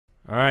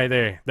Alright,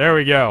 there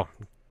we go.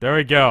 There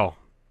we go.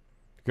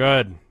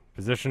 Good.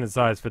 Position and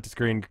size fit to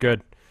screen.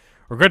 Good.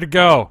 We're good to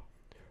go.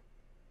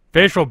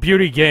 Facial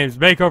beauty games,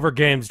 makeover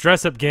games,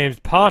 dress-up games,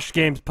 posh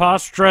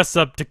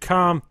dress-up to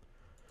come.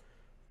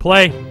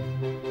 Play.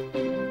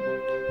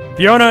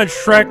 Fiona and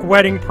Shrek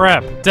wedding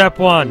prep. Step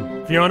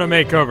 1. Fiona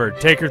makeover.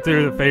 Take her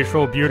through the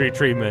facial beauty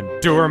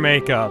treatment. Do her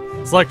makeup.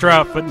 Select her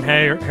outfit and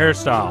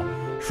hairstyle.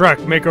 Shrek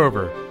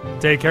makeover.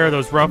 Take care of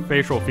those rough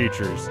facial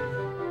features.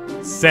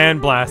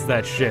 Sandblast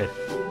that shit.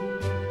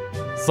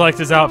 Select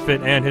his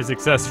outfit and his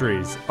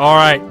accessories.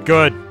 Alright,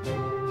 good.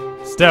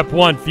 Step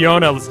 1.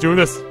 Fiona, let's do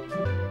this.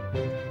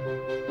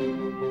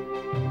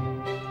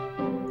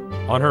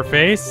 On her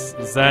face?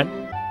 Is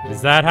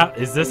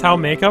this how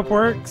makeup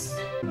works?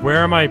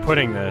 Where am I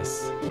putting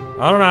this?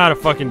 I don't know how to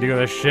fucking do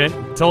this shit.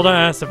 Tilda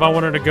asked if I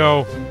wanted to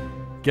go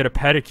get a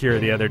pedicure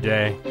the other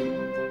day.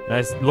 And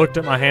I looked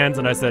at my hands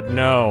and I said,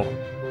 no.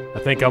 I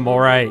think I'm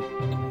alright.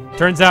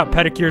 Turns out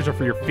pedicures are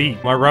for your feet.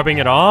 Am I rubbing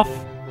it off?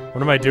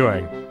 What am I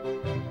doing?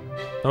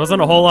 There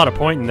wasn't a whole lot of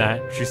point in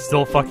that. She's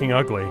still fucking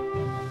ugly.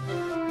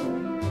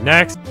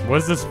 Next. What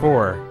is this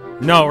for?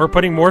 No, we're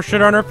putting more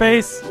shit on her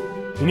face?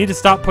 We need to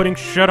stop putting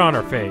shit on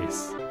her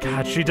face.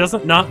 God,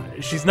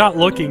 she's not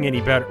looking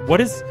any better.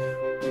 What is...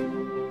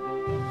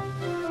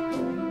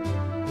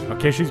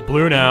 Okay, she's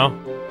blue now.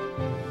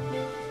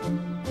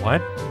 What?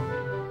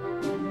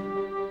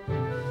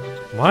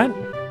 What?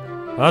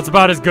 Well, that's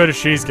about as good as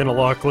she's gonna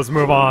look. Let's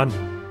move on.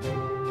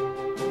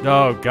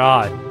 Oh,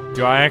 God.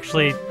 Do I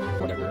actually...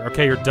 Whatever.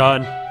 Okay, you're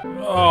done.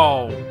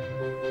 Oh.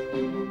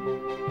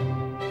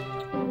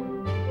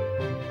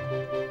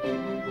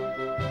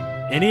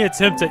 Any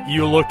attempt at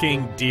you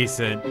looking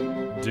decent,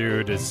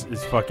 dude, is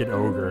fucking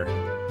ogre.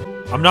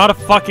 I'm not a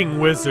fucking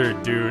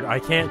wizard, dude. I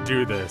can't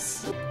do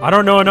this. I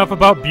don't know enough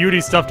about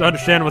beauty stuff to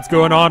understand what's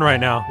going on right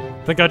now.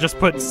 I think I just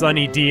put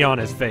Sunny D on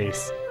his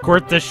face.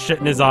 Squirt this shit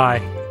in his eye.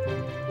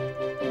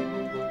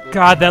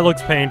 God, that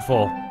looks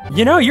painful.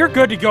 You know, you're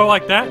good to go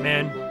like that,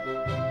 man.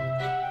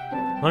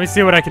 Let me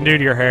see what I can do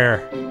to your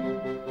hair.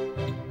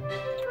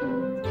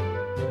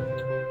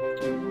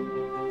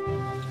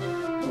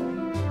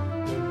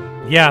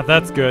 Yeah,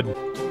 that's good.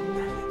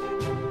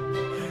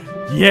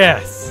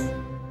 Yes.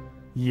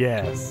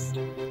 Yes.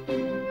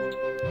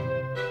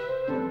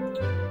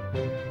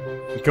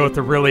 Go with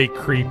the really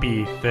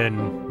creepy,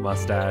 thin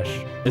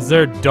mustache. Is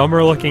there a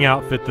dumber looking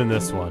outfit than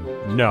this one?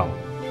 No.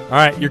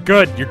 Alright, you're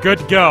good. You're good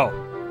to go.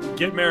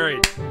 Get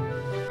married.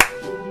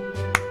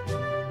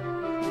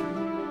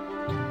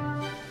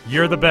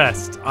 You're the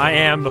best. I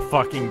am the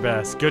fucking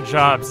best. Good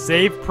job.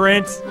 Save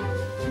print.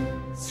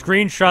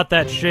 Screenshot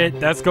that shit.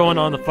 That's going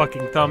on the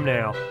fucking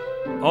thumbnail.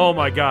 Oh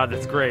my god,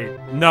 that's great.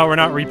 No, we're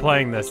not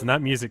replaying this, and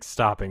that music's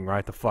stopping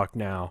right the fuck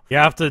now. You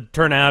have to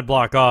turn ad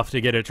block off to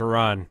get it to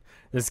run.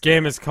 This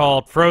game is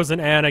called Frozen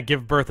Anna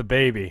Give Birth a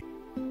Baby.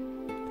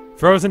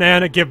 Frozen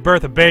Anna Give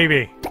Birth a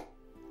Baby.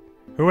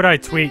 Who would I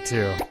tweet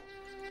to?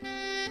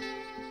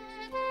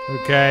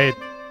 Okay,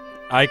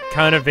 I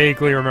kind of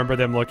vaguely remember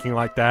them looking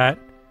like that.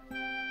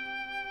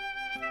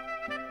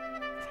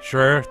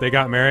 Sure, they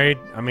got married.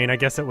 I mean, I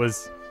guess it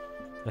was...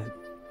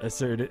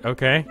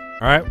 Okay.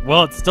 Alright,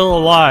 well, it's still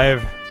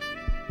alive.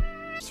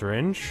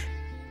 Syringe.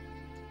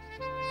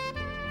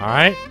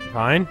 Alright,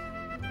 fine.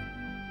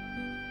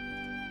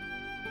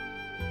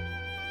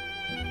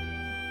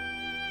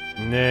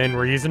 And then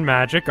we're using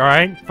magic.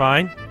 Alright,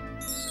 fine.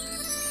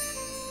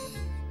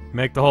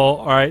 Make the hole.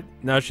 Alright,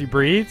 now she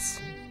breathes.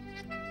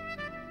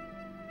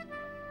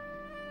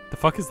 The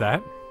fuck is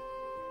that?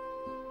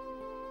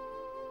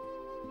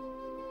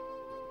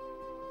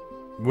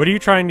 What are you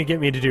trying to get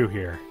me to do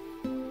here?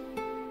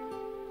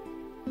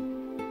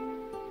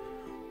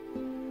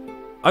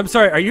 I'm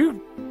sorry, are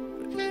you...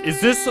 Is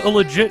this a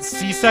legit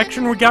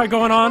C-section we got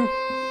going on?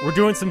 We're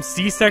doing some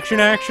C-section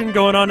action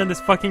going on in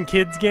this fucking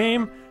kids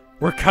game?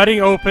 We're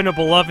cutting open a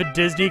beloved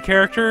Disney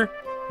character?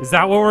 Is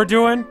that what we're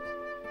doing?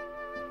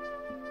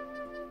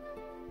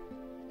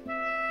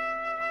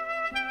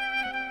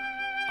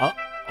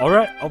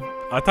 Alright,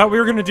 I thought we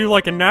were gonna do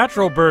like a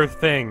natural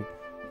birth thing.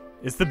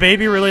 Is the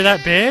baby really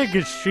that big?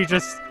 Is she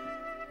just...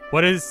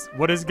 What is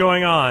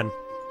going on?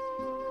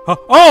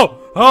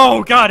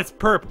 Oh god, it's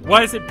perp.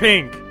 Why is it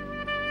pink?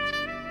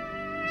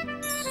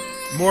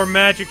 More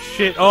magic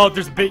shit. Oh,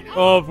 there's a big...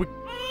 Oh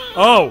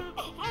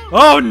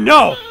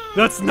no!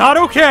 That's not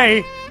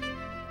okay!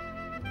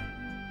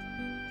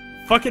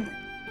 Fucking...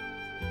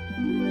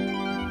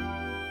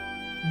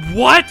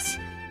 What?!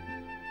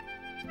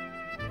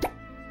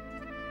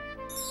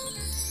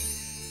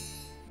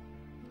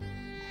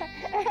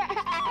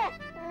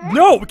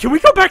 No! Can we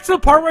go back to the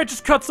part where I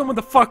just cut someone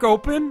the fuck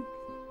open?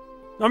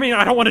 I mean,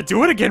 I don't want to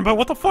do it again, but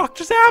what the fuck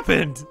just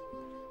happened?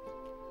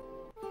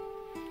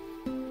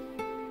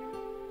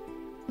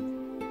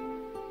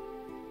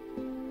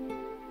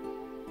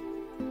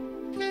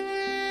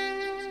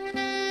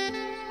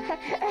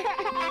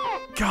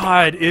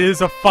 God, it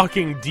is a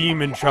fucking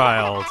demon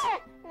child.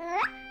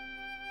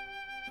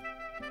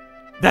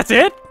 That's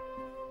it?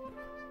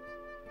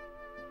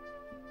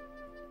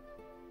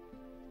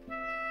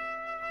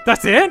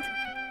 That's it?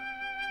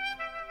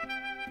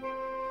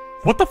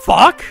 What the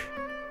fuck?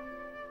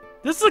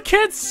 This is a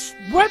kid's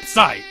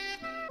website.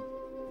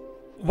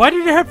 Why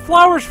did it have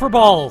flowers for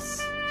balls?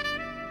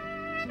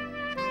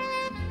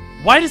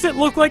 Why does it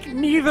look like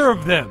neither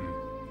of them?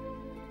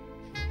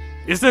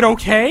 Is it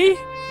okay?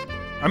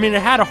 I mean,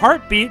 it had a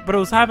heartbeat, but it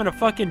was having a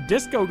fucking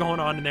disco going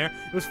on in there.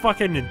 It was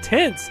fucking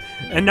intense.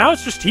 And now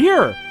it's just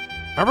here.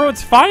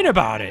 Everyone's fine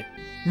about it.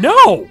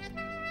 No!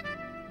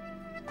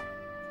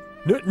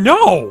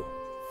 No!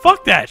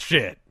 Fuck that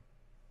shit!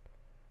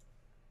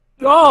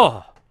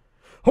 Oh!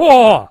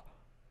 Oh!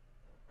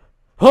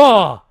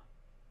 Oh!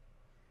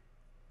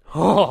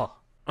 Oh!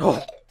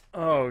 Oh!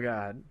 Oh,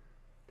 God.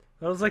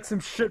 That was like some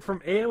shit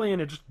from Alien.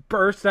 It just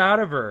burst out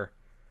of her.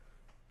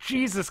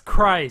 Jesus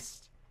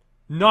Christ.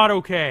 Not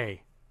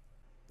okay.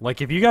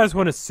 Like, if you guys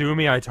want to sue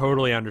me, I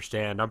totally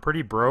understand. I'm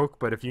pretty broke,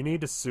 but if you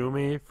need to sue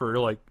me for,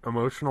 like,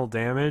 emotional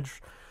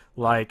damage,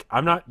 like,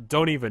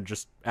 don't even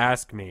just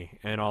ask me,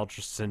 and I'll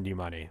just send you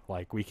money.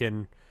 Like, we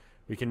can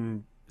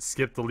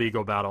skip the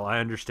legal battle. I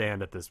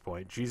understand at this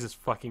point. Jesus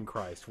fucking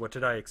Christ. What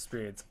did I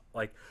experience?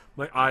 Like,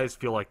 my eyes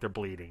feel like they're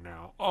bleeding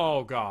now.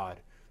 Oh, God.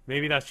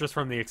 Maybe that's just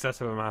from the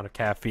excessive amount of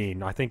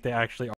caffeine. I think they actually